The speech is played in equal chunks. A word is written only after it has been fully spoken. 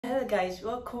Hello guys,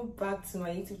 welcome back to my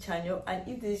YouTube channel, and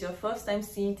if this is your first time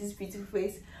seeing this beautiful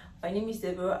face, my name is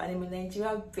Deborah and I'm a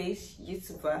Nigeria-based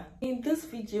YouTuber. In this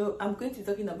video, I'm going to be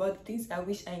talking about the things I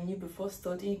wish I knew before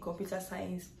studying computer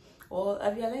science. Well,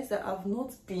 I realized that I've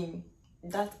not been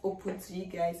that open to you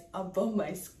guys about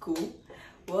my school.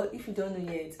 Well, if you don't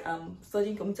know yet, I'm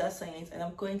studying computer science and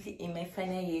I'm currently in my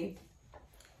final year.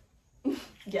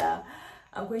 Yeah,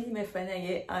 I'm going in my final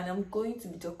year and I'm going to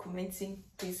be documenting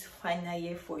this final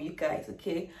year for you guys.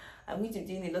 Okay, I'm going to be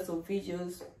doing a lot of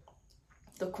videos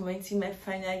documenting my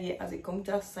final year as a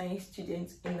computer science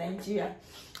student in Nigeria.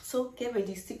 So get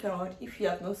ready, stick around. If you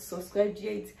have not subscribed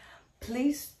yet,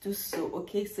 please do so,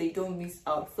 okay, so you don't miss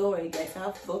out. Don't worry guys, I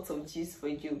have lots of gist for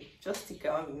you. Just stick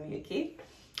around with me, okay?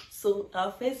 So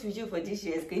our first video for this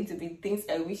year is going to be things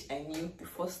I wish I knew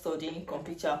before studying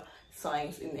computer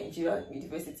science in Nigeria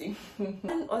University.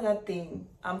 One other thing,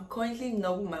 I'm currently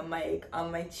not with my mic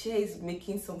and my chair is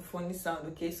making some funny sound,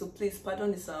 okay? So please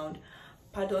pardon the sound,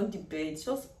 pardon the bed,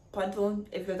 just pardon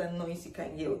every other noise you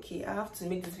can hear, okay? I have to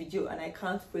make this video and I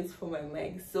can't wait for my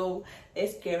mic. So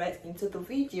let's get right into the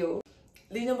video.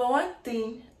 The number one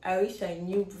thing I wish I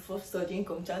knew before studying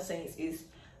computer science is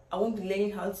I won't be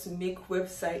learning how to make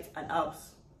websites and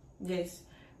apps. Yes,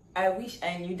 I wish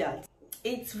I knew that.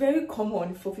 It's very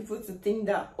common for people to think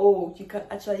that, oh, you can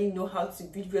actually know how to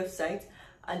build websites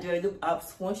and develop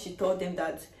apps once you told them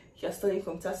that you're studying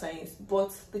computer science.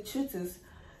 But the truth is,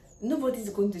 nobody's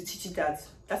going to teach you that.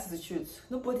 That's the truth.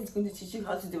 Nobody's going to teach you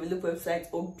how to develop websites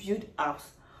or build apps.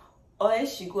 Or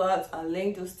else you go out and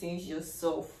learn those things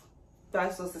yourself.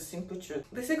 That's just the simple truth.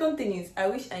 The second thing is, I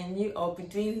wish I knew I'll be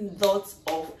doing lots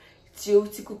of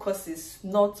theoretical courses,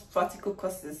 not practical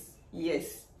courses.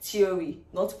 Yes, theory,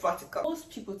 not practical. Most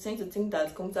people tend to think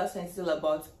that computer science is all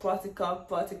about practical.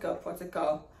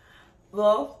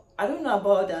 Well, I don't know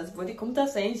about that, but the computer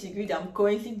science degree that I'm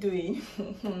currently doing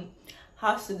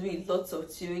has to do with lots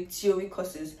of theory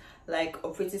courses like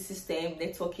operating system,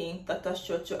 networking, data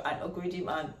structure, and algorithm,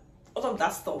 and all of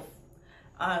that stuff.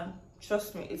 And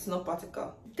trust me, it's not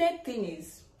practical. Third thing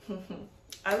is,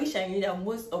 I wish I knew that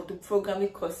most of the programming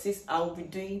courses I will be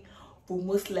doing will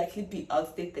most likely be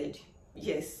outdated.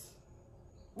 Yes.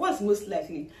 What's most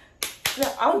likely?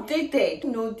 They're outdated. I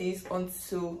didn't know this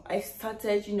until I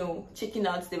started, checking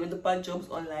out developer jobs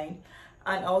online,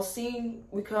 and I was seeing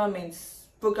requirements,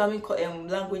 programming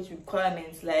language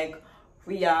requirements like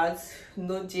React,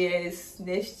 Node.js,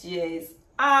 Next.js,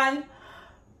 and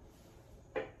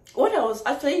what I was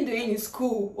actually doing in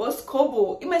school was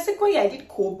COBOL. In my second year, I did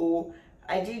COBOL.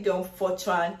 I did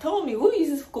Fortran. Tell me, who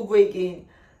uses COBOL again?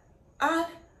 And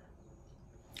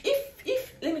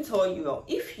if let me tell you,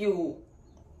 if you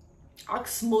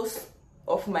ask most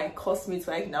of my classmates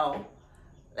right now,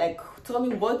 like, tell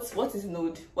me what is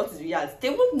Node, what is React, they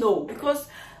won't know, because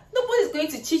nobody's going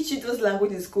to teach you those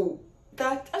languages in school.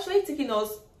 That actually taking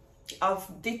us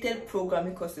outdated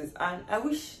programming courses, and I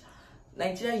wish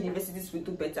Nigerian universities will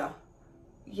do better.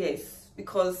 Yes,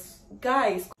 because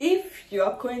guys, if you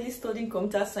are currently studying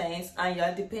computer science and you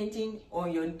are depending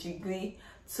on your degree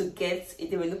to get a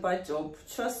developer job,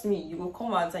 trust me, you will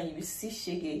come out and you will see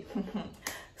shege.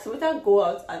 So better go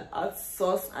out and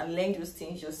outsource and learn those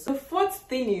things yourself. The fourth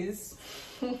thing is,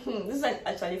 this is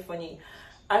actually funny.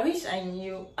 I wish I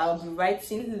knew I'll be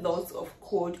writing lots of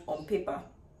code on paper.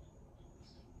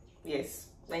 Yes,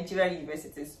 Nigerian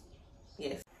universities.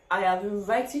 Yes, I have been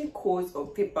writing codes on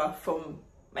paper from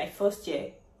my first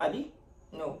year.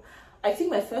 No, I think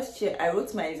my first year I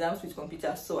wrote my exams with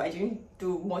computer, so I didn't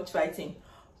do much writing.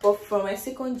 But from my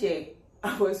second year,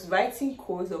 I was writing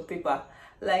codes on paper.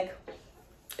 Like,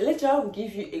 a lecturer will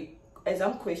give you a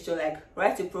exam question like,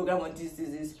 write a program on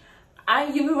this,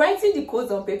 and you'll be writing the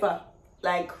codes on paper.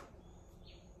 Like,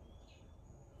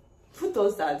 who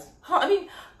does that? How are you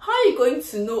going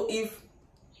to know if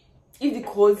the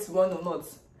codes run or not?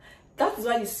 That is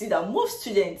why you see that most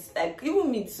students, like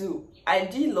even me too, I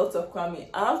did lots of cramming.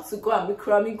 I have to go and make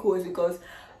cramming codes because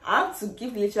I have to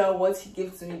give the lecturer what he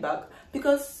gave to me back.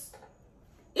 Because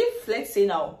if, let's say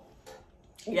now,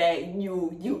 yeah,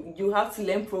 you have to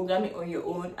learn programming on your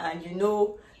own and you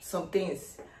know some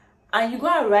things, and you go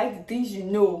and write the things you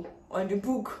know on the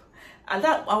book, and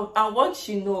what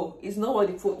you know is not what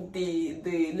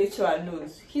the lecturer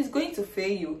knows, he's going to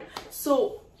fail you.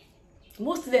 So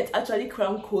most students actually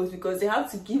cram codes because they have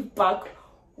to give back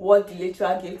what the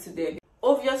lecturer gave to them.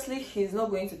 Obviously, he's not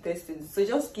going to test it, so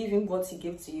just give him what he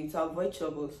gave to you to avoid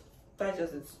troubles. That's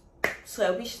just it. So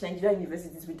I wish Nigerian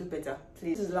universities will do better,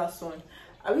 please. This is the last one.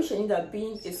 I wish I knew that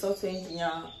being a software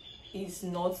engineer is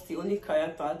not the only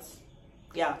career path.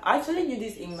 Yeah, I actually knew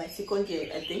this in my second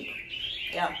year, I think.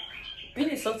 Yeah,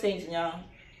 being a software engineer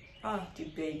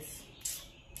Debates.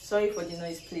 Sorry for the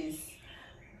noise, please.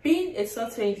 Being a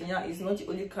software engineer is not the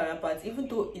only career path, even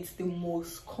though it's the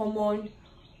most common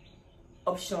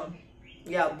option.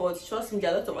 Yeah, but trust me,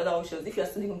 there are a lot of other options. If you're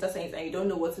studying computer science and you don't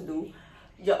know what to do,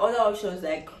 there are other options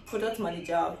like product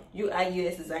manager, UI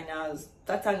UX designers,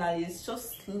 data analysts,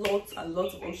 just lots and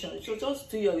lots of options. So just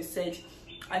do your research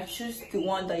and choose the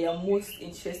one that you're most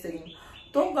interested in.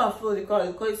 Don't go and follow the crowd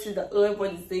because you see that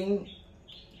everybody's saying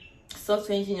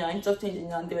software engineer and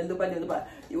developer.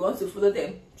 You want to follow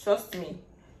them, trust me,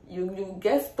 you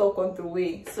get stuck on the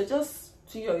way. So just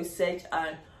do your research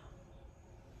and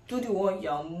do the one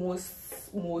you're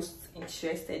most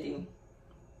interested in.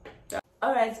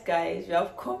 Alright guys, we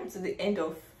have come to the end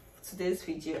of today's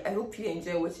video. I hope you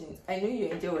enjoy watching it. I know you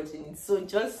enjoy watching it, so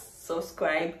just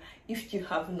subscribe if you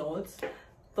have not.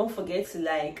 Don't forget to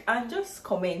like and just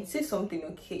comment, say something.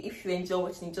 Okay, if you enjoy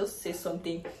watching it, just say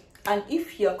something. And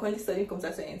if you are currently studying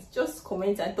computer science, just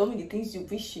comment and tell me the things you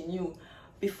wish you knew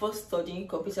before studying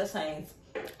computer science.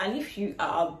 And if you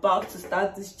are about to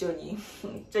start this journey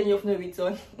of no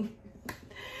return,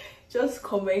 just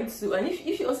comment too. And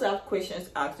if you also have questions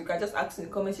to ask, you can just ask in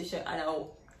the comment section and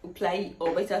I'll reply,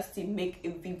 or better still, make a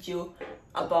video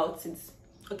about it.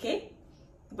 Okay,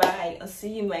 bye. I'll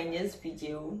see you in my next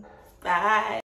video. Bye.